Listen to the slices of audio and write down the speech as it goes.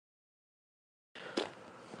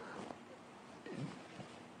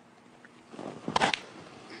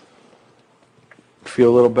Feel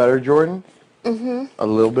a little better, Jordan? Mm-hmm. A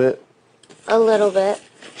little bit? A little bit.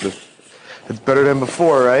 It's better than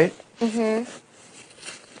before, right? Mm-hmm.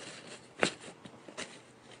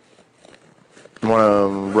 You want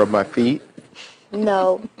to rub my feet?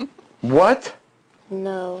 No. What?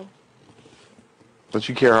 No. Don't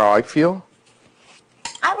you care how I feel?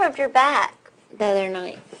 I rubbed your back the other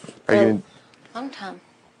night. Are you gonna... Long time.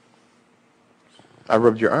 I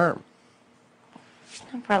rubbed your arm.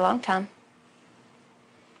 For a long time.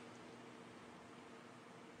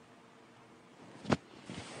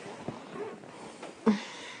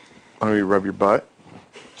 Want me to rub your butt?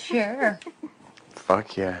 Sure.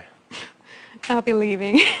 Fuck yeah. I'll be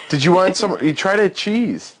leaving. Did you want some? You tried a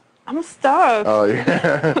cheese. I'm stuck. Oh,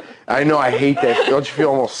 yeah. I know, I hate that. Don't you feel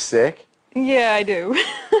almost sick? Yeah, I do.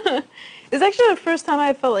 It's actually the first time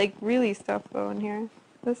I felt like really stuffed though in here.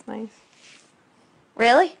 That's nice.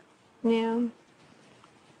 Really? Yeah.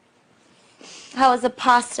 How was the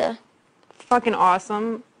pasta? Fucking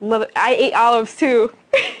awesome. Love it. I ate olives too.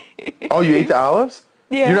 Oh, you ate the olives?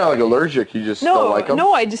 Yeah. You're not like allergic, you just don't like them?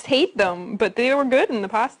 No, I just hate them, but they were good in the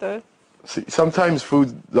pasta. See, sometimes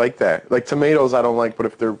food like that. Like tomatoes I don't like, but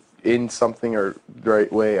if they're in something or the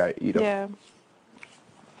right way, I eat them. Yeah.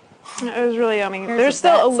 It was really yummy. Here's There's a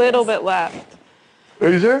still a bat little sauce. bit left,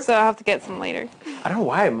 Is there? so I'll have to get some later. I don't know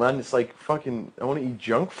why, man. It's like fucking, I want to eat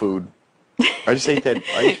junk food. I just ate that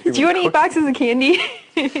ice cream. Do you want to eat boxes of candy?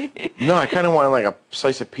 No, I kind of want like a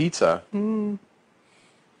slice of pizza. You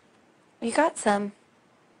got some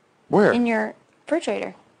Where? in your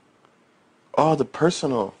refrigerator. Oh, the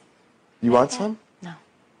personal. You want some? No.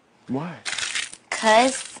 Why?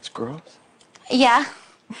 'Cause, It's gross. yeah.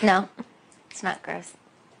 No. It's not gross.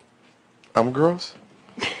 I'm gross?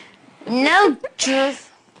 No, Jules.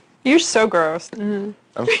 You're so gross. I'm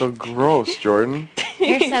so gross, Jordan.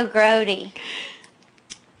 You're so grody.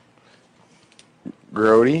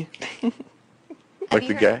 Grody? Like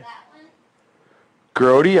the guy?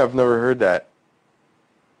 Grody? I've never heard that.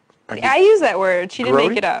 I use that word. She didn't Grody?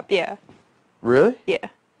 make it up. Yeah. Really? Yeah.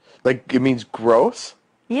 Like it means gross?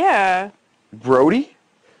 Yeah. Grody?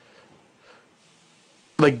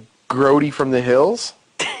 Like Grody from the hills?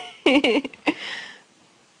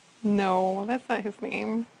 No, that's not his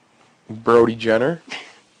name. Brody Jenner?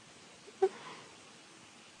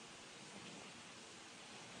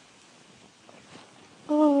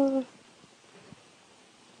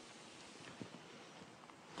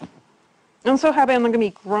 I'm so happy I'm not gonna be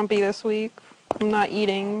grumpy this week. I'm not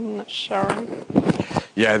eating, I'm not showering.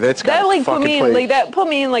 Yeah, that's That got like fucking put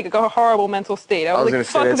me in like a horrible mental state. I I was, was like, gonna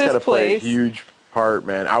say fuck that's gotta this play a place. huge part,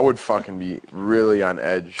 man. I would fucking be really on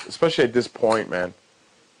edge, especially at this point, man.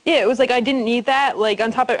 Yeah, it was like I didn't need that. Like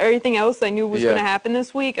on top of everything else I knew was Yeah. gonna happen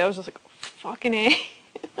this week, I was just like, fucking A.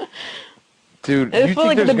 Dude, I do you feel think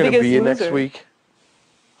like there's the gonna biggest be a next loser. week?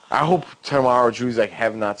 I hope tomorrow Drew's like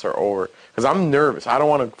have-nots are over, cause I'm nervous. I don't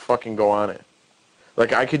want to fucking go on it.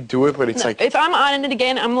 Like I could do it, but it's No, like if I'm on it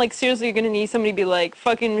again, I'm like seriously gonna need somebody to be like,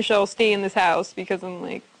 fucking Michelle, stay in this house because I'm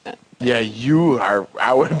like. yeah, you are.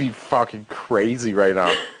 I would be fucking crazy right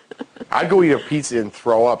now. I'd go eat a pizza and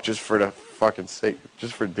throw up just for the fucking sake,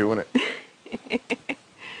 just for doing it.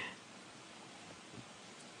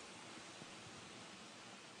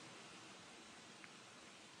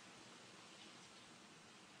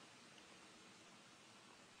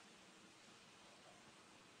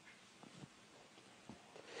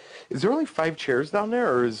 Is there only 5 chairs down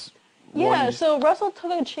there, or is Yeah, one... so Russell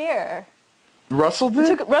took a chair. Russell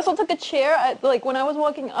did? Russell took a chair like when I was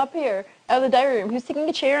walking up here out of the diary room. He was taking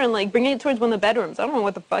a chair and like bringing it towards one of the bedrooms. I don't know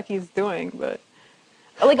what the fuck he's doing, but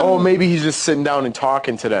like Oh, maybe he's just sitting down and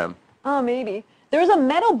talking to them. Oh, maybe there was a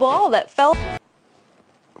metal ball that fell.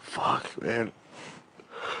 Fuck, man.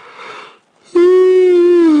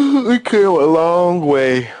 We came a long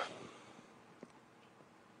way.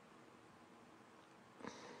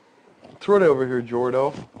 Throw it over here,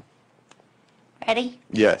 Jordo. Ready?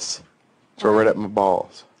 Yes. Throw it at my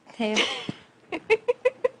balls. Two.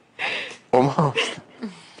 Almost.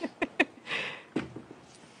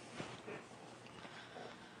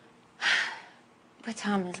 What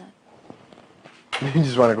time is it? You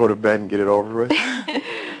just want to go to bed and get it over with?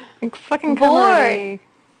 Like, fucking come Bored. already.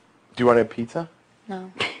 Do you want a pizza?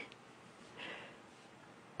 No.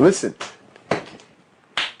 Listen,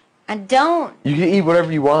 I don't. you can eat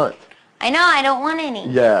whatever you want. I know, I don't want any.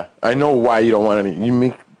 Yeah, I know why you don't want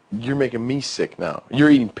any. You're making me sick now. You're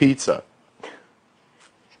eating pizza.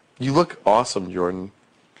 You look awesome, Jordan.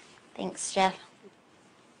 Thanks, Jeff.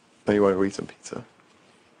 Now you want to go eat some pizza?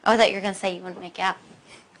 Oh, I thought you were going to say you wouldn't make out.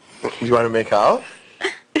 You want to make out?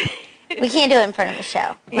 We can't do it in front of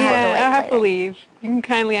Michelle. We'll Yeah, I have to later. leave. You can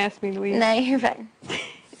kindly ask me to leave. No, you're fine.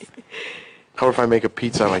 How if I make a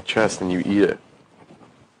pizza on my chest and you eat it?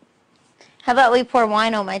 How about we pour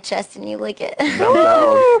wine on my chest and you lick it? I'm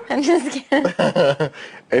down. I'm just kidding.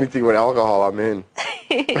 Anything with alcohol, I'm in.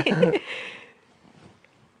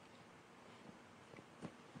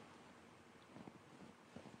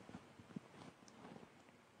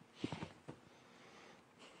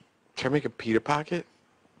 Can I make a pita pocket?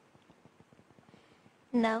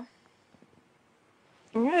 No.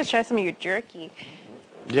 I'm gonna try some of your jerky.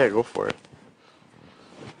 Yeah, go for it.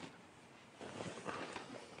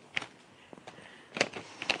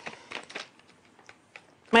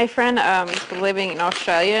 My friend was living in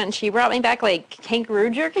Australia, and she brought me back like kangaroo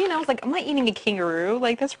jerky, and I was like, I'm not eating a kangaroo.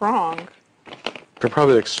 Like that's wrong. There are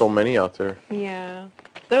probably like so many out there. Yeah,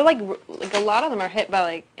 they're like a lot of them are hit by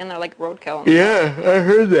like, and they're like roadkill. Yeah, I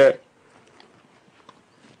heard that.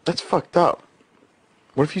 That's fucked up.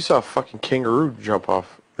 What if you saw a fucking kangaroo jump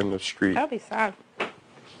off in the street? That would be sad.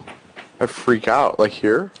 I'd freak out. Like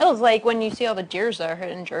here? It was like when you see all the deers that are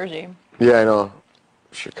hit in Jersey. Yeah, I know.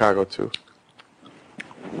 Chicago too.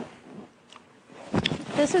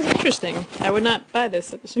 This is interesting. I would not buy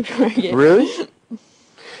this at the supermarket. Really?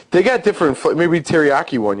 They got different. Maybe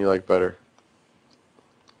teriyaki one you like better.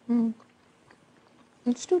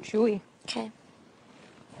 It's too chewy. Okay.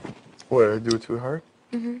 What, did I do it too hard?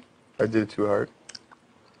 Mm-hmm. I did it too hard.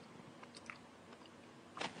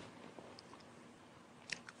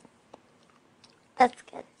 That's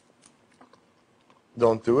good.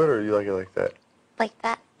 Don't do it, or you like it like that? Like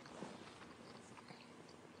that.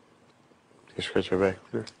 You scratch my back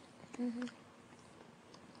later.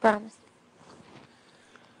 Promise.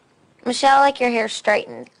 Michelle, I like your hair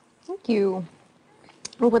straightened. Thank you.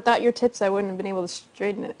 Well, without your tips, I wouldn't have been able to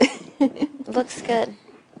straighten it. It looks good.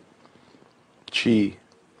 Chi.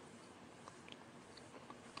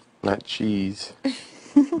 Not cheese.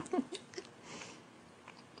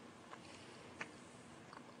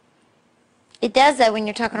 It does, though, when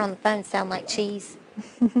you're talking on the phone, sound like cheese.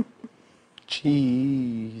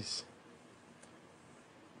 Cheese.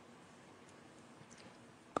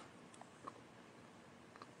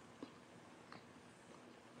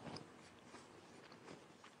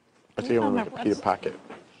 I think I'm gonna make a pita pocket.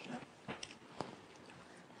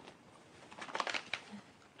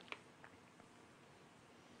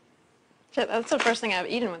 Shit, that's the first thing I've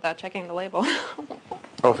eaten without checking the label.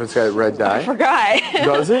 Oh, if it's got red dye? I forgot.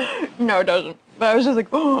 Does it? No, it doesn't. But I was just like,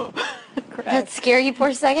 oh, crap. That scare you for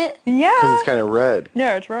a second? Yeah. Because it's kind of red.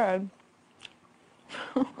 Yeah, it's red.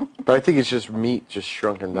 But I think it's just meat just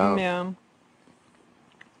shrunken down. Yeah.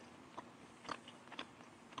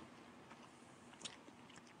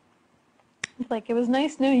 Like, it was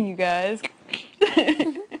nice knowing you guys.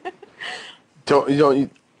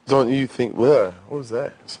 Don't you think? Ugh, what was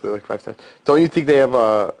that? I spit like 5 times. Don't you think they have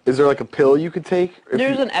a? Is there like a pill you could take?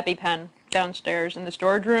 There's an EpiPen downstairs in the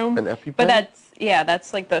storage room. An EpiPen? But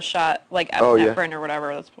that's like the shot, like epinephrine or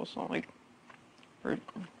whatever. That's supposed to like.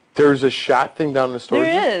 There's a shot thing down in the storage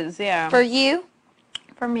room? There is, yeah. For you?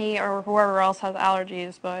 For me or whoever else has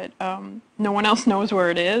allergies, but no one else knows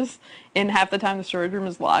where it is. And half the time the storage room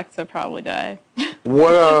is locked, so I'd probably die.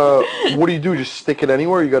 What do you do? Just stick it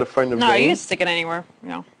anywhere? You got to find the No, vein? you can stick it anywhere.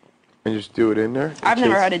 Yeah. And just do it in there? I've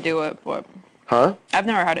never had to do it, but. Huh? I've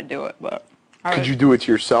never had to do it, but. Could you do it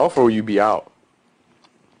to yourself, or would you be out?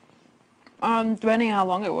 Depending on how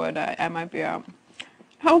long it would, I might be out.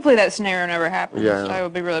 Hopefully that scenario never happens. Yeah, I know. I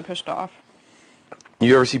would be really pissed off.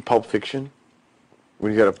 You ever see Pulp Fiction?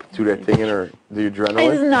 When you got to do that thing in, or the It's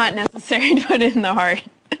adrenaline? not necessary to put it in the heart.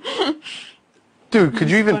 Dude, could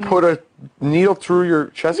you even funny. put a needle through your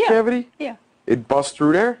chest Yeah. cavity? Yeah. It busts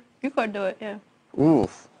through there? You could do it, yeah.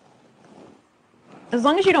 Oof. As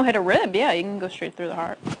long as you don't hit a rib, yeah, you can go straight through the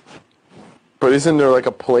heart. But isn't there like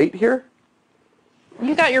a plate here?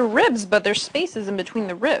 You got your ribs, but there's spaces in between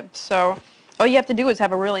the ribs, so all you have to do is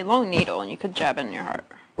have a really long needle, and you could jab it in your heart.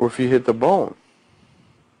 Or if you hit the bone?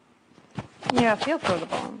 Yeah, feel for the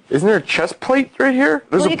bone. Isn't there a chest plate right here?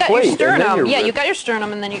 There's Well, a you got plate. your and then sternum. Yeah, rib. you got your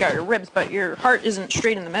sternum, and then you got your ribs, but your heart isn't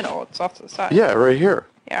straight in the middle. It's off to the side. Yeah, right here.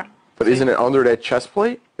 Yeah. But isn't it under that chest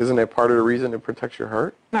plate? Isn't that part of the reason it protects your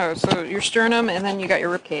heart? No, so your sternum, and then you got your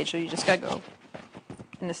rib cage, so you just gotta go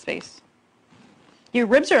in this space. Your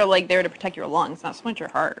ribs are like there to protect your lungs, not so much your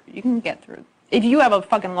heart. You can get through. If you have a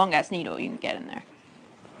fucking long ass needle, you can get in there.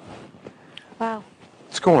 Wow.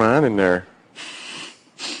 What's going on in there?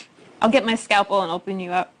 I'll get my scalpel and open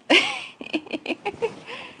you up.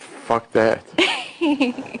 Fuck that.